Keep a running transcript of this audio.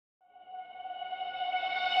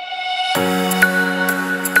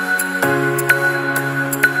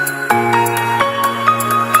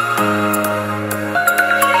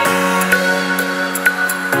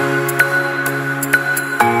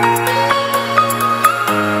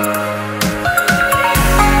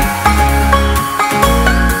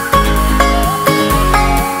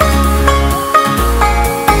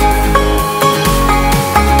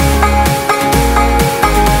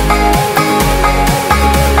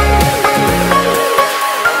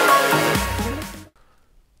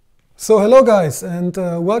So hello guys, and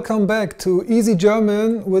welcome back to Easy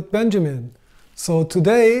German with Benjamin. So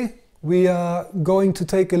today we are going to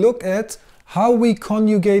take a look at how we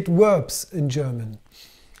conjugate verbs in German.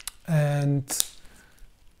 And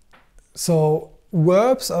so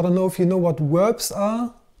verbs, I don't know if you know what verbs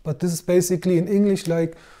are, but this is basically in English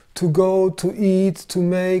like to go, to eat, to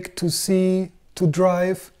make, to see, to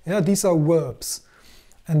drive. Yeah, these are verbs.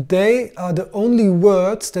 And they are the only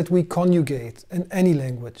words that we conjugate in any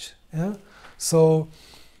language. Yeah? So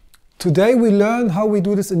today we learn how we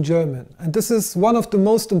do this in German. And this is one of the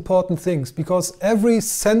most important things because every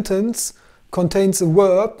sentence contains a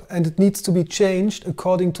verb and it needs to be changed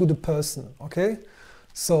according to the person. Okay?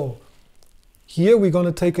 So here we're going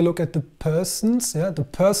to take a look at the persons, yeah? The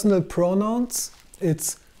personal pronouns.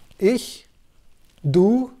 It's ich,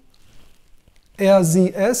 du, er,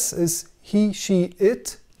 sie, es is he, she,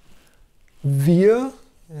 it, wir,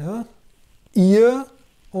 yeah? Ihr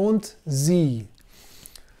und sie.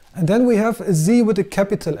 And then we have a sie with a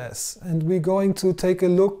capital S, and we're going to take a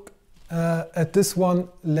look at this one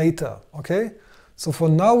later, okay? So for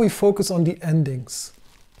now we focus on the endings.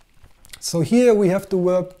 So here we have the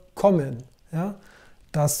verb kommen, yeah?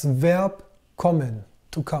 Das Verb kommen,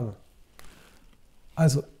 to come.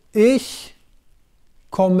 Also ich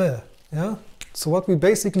komme, yeah? So what we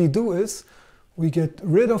basically do is we get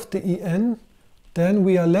rid of the en, then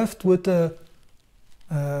we are left with the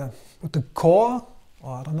core,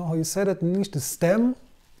 or I don't know how you say that in English, the stem,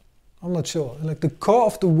 I'm not sure, like the core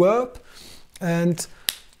of the verb, and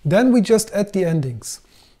then we just add the endings.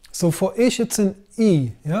 So for ich it's an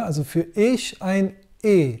I, ja? Also für ich ein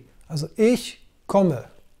E, also ich komme,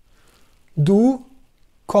 du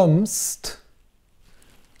kommst,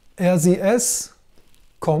 er, sie, es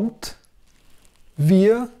kommt,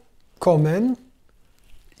 wir kommen,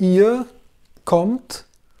 ihr kommt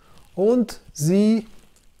und sie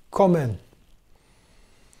kommen.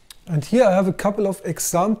 And here I have a couple of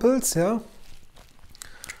examples, yeah.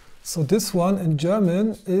 So this one in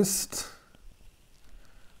German ist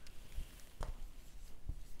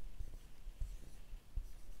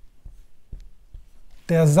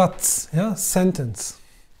der Satz, yeah, sentence.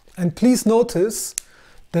 And please notice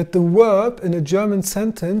that the verb in a German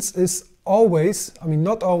sentence is always, I mean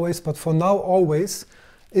not always, but for now always,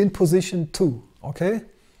 in position 2, okay?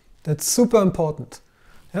 That's super important.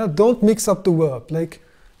 Yeah, don't mix up the verb. Like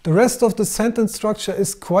the rest of the sentence structure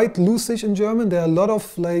is quite looseish in German. There are a lot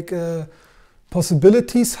of like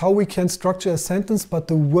possibilities how we can structure a sentence, but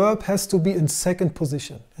the verb has to be in second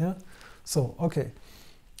position. Yeah? So, okay.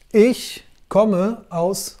 Ich komme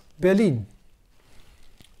aus Berlin.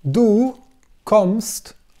 Du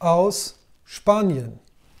kommst aus Spanien.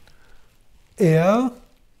 Er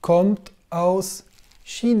kommt aus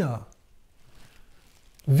China.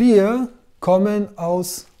 Wir kommen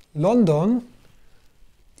aus London.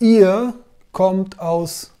 Ihr kommt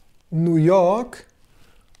aus New York.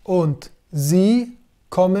 Und sie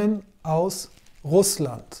kommen aus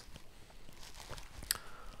Russland.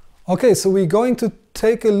 Okay, so we're going to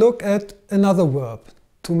take a look at another verb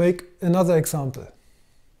to make another example.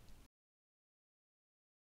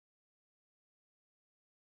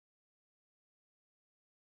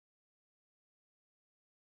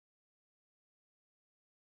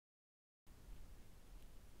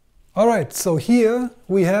 Alright, so here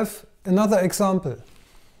we have another example.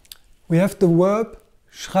 We have the verb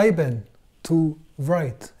schreiben, to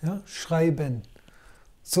write, yeah? Schreiben.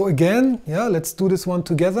 So again, yeah, let's do this one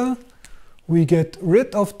together. We get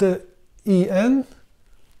rid of the en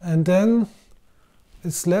and then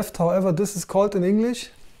it's left, however this is called in English.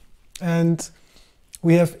 And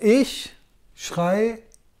we have ich schreibe,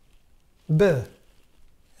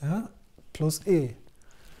 yeah? Plus e.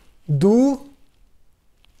 Du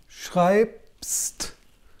schreibst.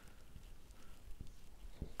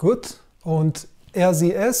 Gut. Und er,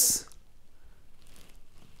 sie, es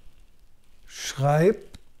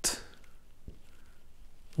schreibt.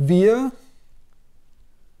 Wir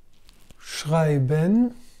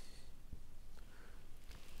schreiben.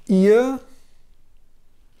 Ihr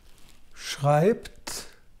schreibt.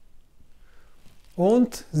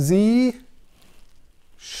 Und sie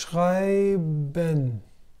schreiben.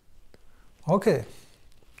 Okay.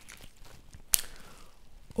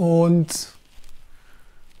 Und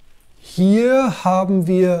hier haben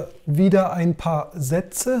wir wieder ein paar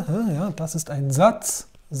Sätze. Ja, das ist ein Satz,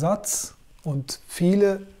 Satz und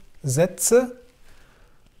viele Sätze.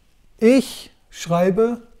 Ich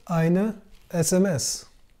schreibe eine SMS.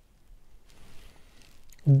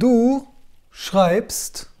 Du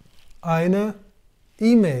schreibst eine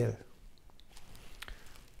E-Mail.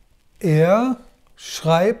 Er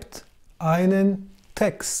schreibt einen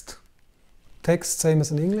Text. text, same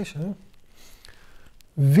as in English.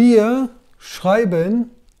 Wir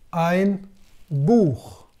schreiben ein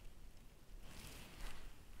Buch.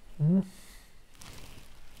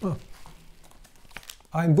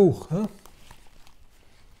 Ein Buch.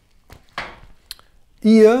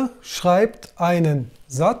 Ihr schreibt einen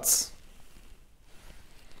Satz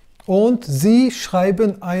und Sie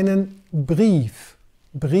schreiben einen Brief.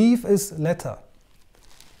 Brief ist letter.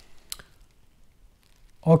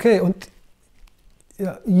 Okay, und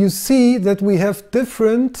you see that we have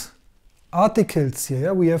different articles here.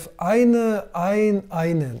 Yeah? We have eine,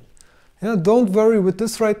 einen. Yeah? Don't worry with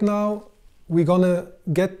this right now. We're gonna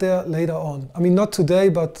get there later on. I mean, not today,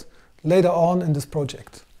 but later on in this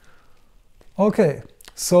project. Okay,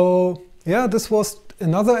 so yeah, this was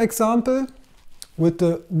another example with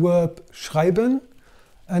the verb schreiben.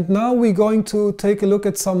 And now we're going to take a look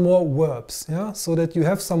at some more verbs, yeah? So that you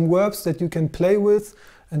have some verbs that you can play with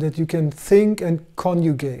and that you can think and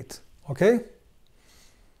conjugate, okay?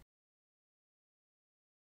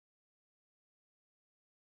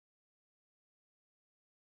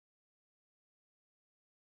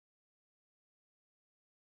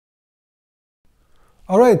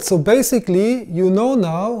 Alright, so basically you know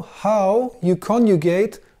now how you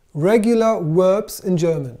conjugate regular verbs in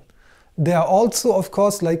German. There are also, of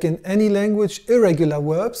course, like in any language, irregular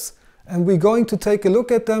verbs, and we're going to take a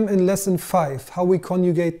look at them in lesson 5, how we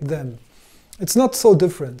conjugate them. It's not so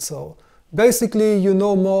different, so basically you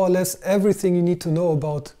know more or less everything you need to know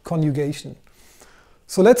about conjugation.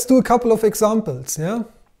 So let's do a couple of examples, yeah?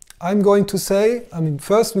 I'm going to say,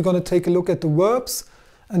 first we're going to take a look at the verbs,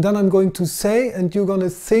 and then I'm going to say, and you're going to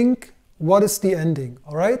think, what is the ending,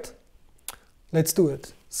 alright? Let's do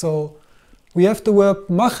it. So we have the verb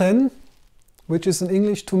machen, which is in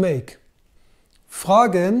English to make.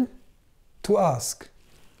 Fragen, to ask.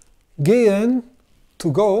 Gehen, to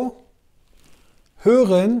go.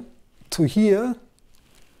 Hören, to hear.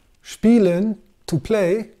 Spielen, to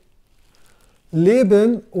play.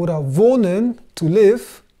 Leben oder wohnen, to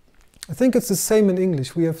live. I think it's the same in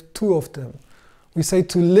English. We have two of them. We say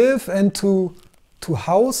to live and to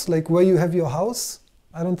house, like where you have your house.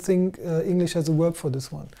 I don't think English has a verb for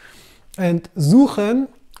this one. And suchen,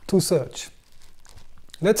 to search.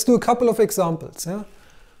 Let's do a couple of examples. Yeah?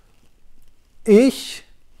 Ich,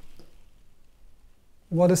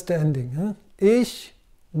 what is the ending? Yeah? Ich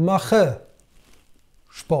mache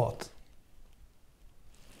Sport.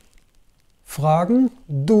 Fragen,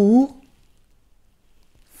 du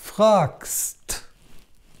fragst.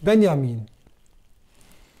 Benjamin.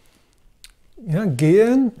 Ja,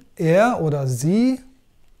 gehen, er oder sie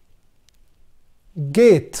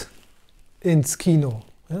geht ins Kino,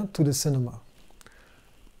 ja, to the cinema.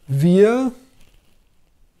 Wir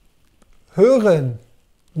hören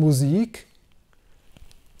Musik,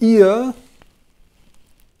 ihr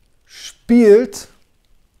spielt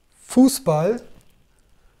Fußball,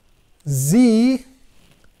 sie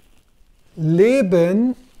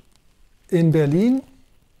leben in Berlin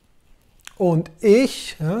und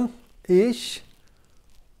ich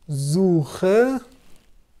suche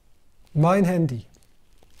mein Handy.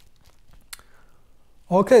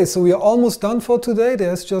 Okay, so we are almost done for today.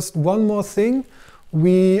 There's just one more thing.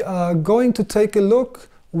 We are going to take a look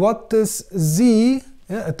what this Sie,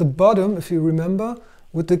 yeah, at the bottom, if you remember,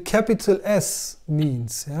 with the capital S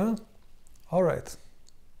means. Yeah? All right.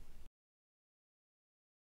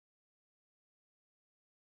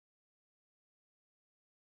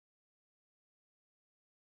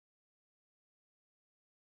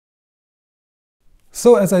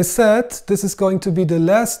 So as I said, this is going to be the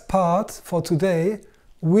last part for today.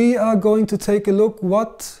 We are going to take a look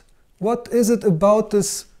what is it about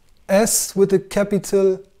this S with the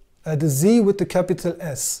capital, the Z with the capital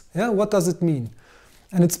S. Yeah, what does it mean?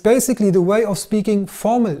 And it's basically the way of speaking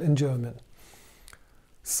formal in German.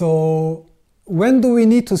 So when do we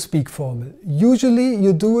need to speak formal? Usually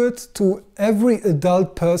you do it to every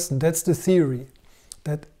adult person. That's the theory.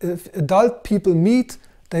 That if adult people meet,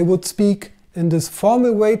 they would speak in this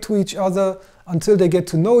formal way to each other until they get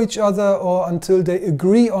to know each other or until they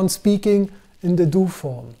agree on speaking in the du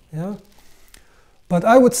form. Yeah? But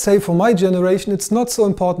I would say for my generation it's not so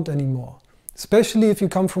important anymore. Especially if you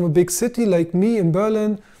come from a big city like me in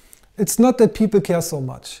Berlin, it's not that people care so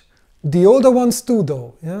much. The older ones do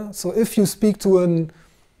though. Yeah? So if you speak to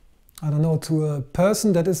to a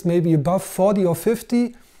person that is maybe above 40 or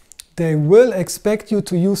 50, they will expect you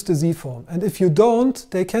to use the Z form. And if you don't,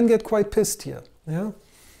 they can get quite pissed here. Yeah?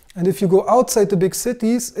 And if you go outside the big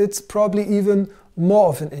cities, it's probably even more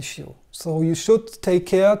of an issue. So you should take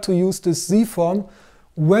care to use this Z form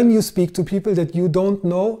when you speak to people that you don't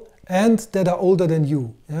know and that are older than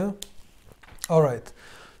you. Yeah? All right.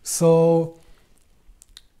 So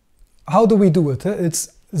how do we do it?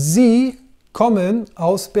 It's Sie kommen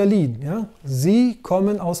aus Berlin. Yeah? Sie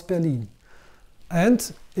kommen aus Berlin.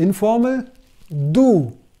 And informal,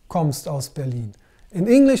 du kommst aus Berlin. In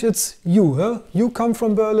English, it's you. Huh? You come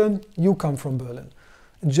from Berlin, you come from Berlin.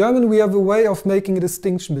 In German, we have a way of making a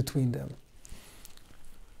distinction between them.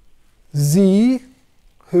 Sie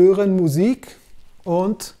hören Musik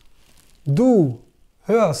und du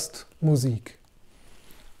hörst Musik.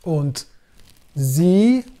 Und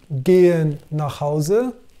sie gehen nach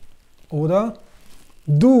Hause oder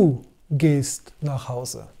du gehst nach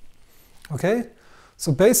Hause. Okay?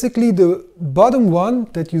 So basically the bottom one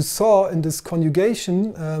that you saw in this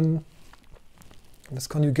conjugation,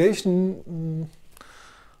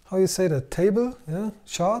 how you say that, table, yeah,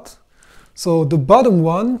 chart. So the bottom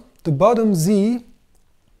one, the bottom Sie,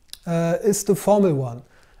 is the formal one.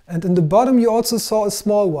 And in the bottom you also saw a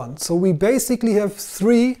small one. So we basically have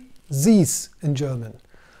 3 Sie's in German.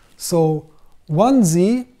 So one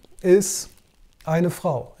Sie is eine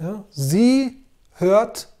Frau. Yeah? Sie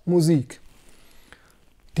hört Musik.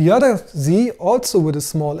 The other Sie, also with a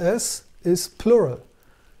small s, is plural.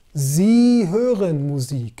 Sie hören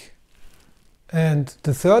Musik. And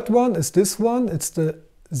the third one is this one. It's the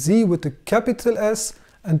Sie with the capital S,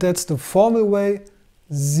 and that's the formal way.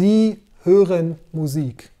 Sie hören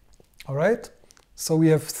Musik. Alright? So we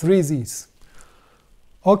have 3 Sie's.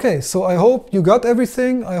 Okay, so I hope you got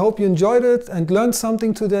everything. I hope you enjoyed it and learned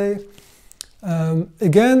something today.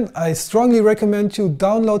 Again, I strongly recommend you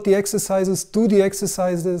download the exercises, do the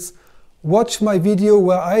exercises, watch my video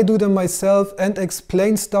where I do them myself and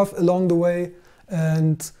explain stuff along the way.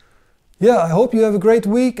 And yeah, I hope you have a great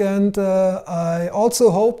week, and I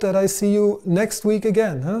also hope that I see you next week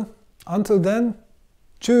again. Huh? Until then,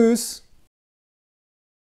 tschüss!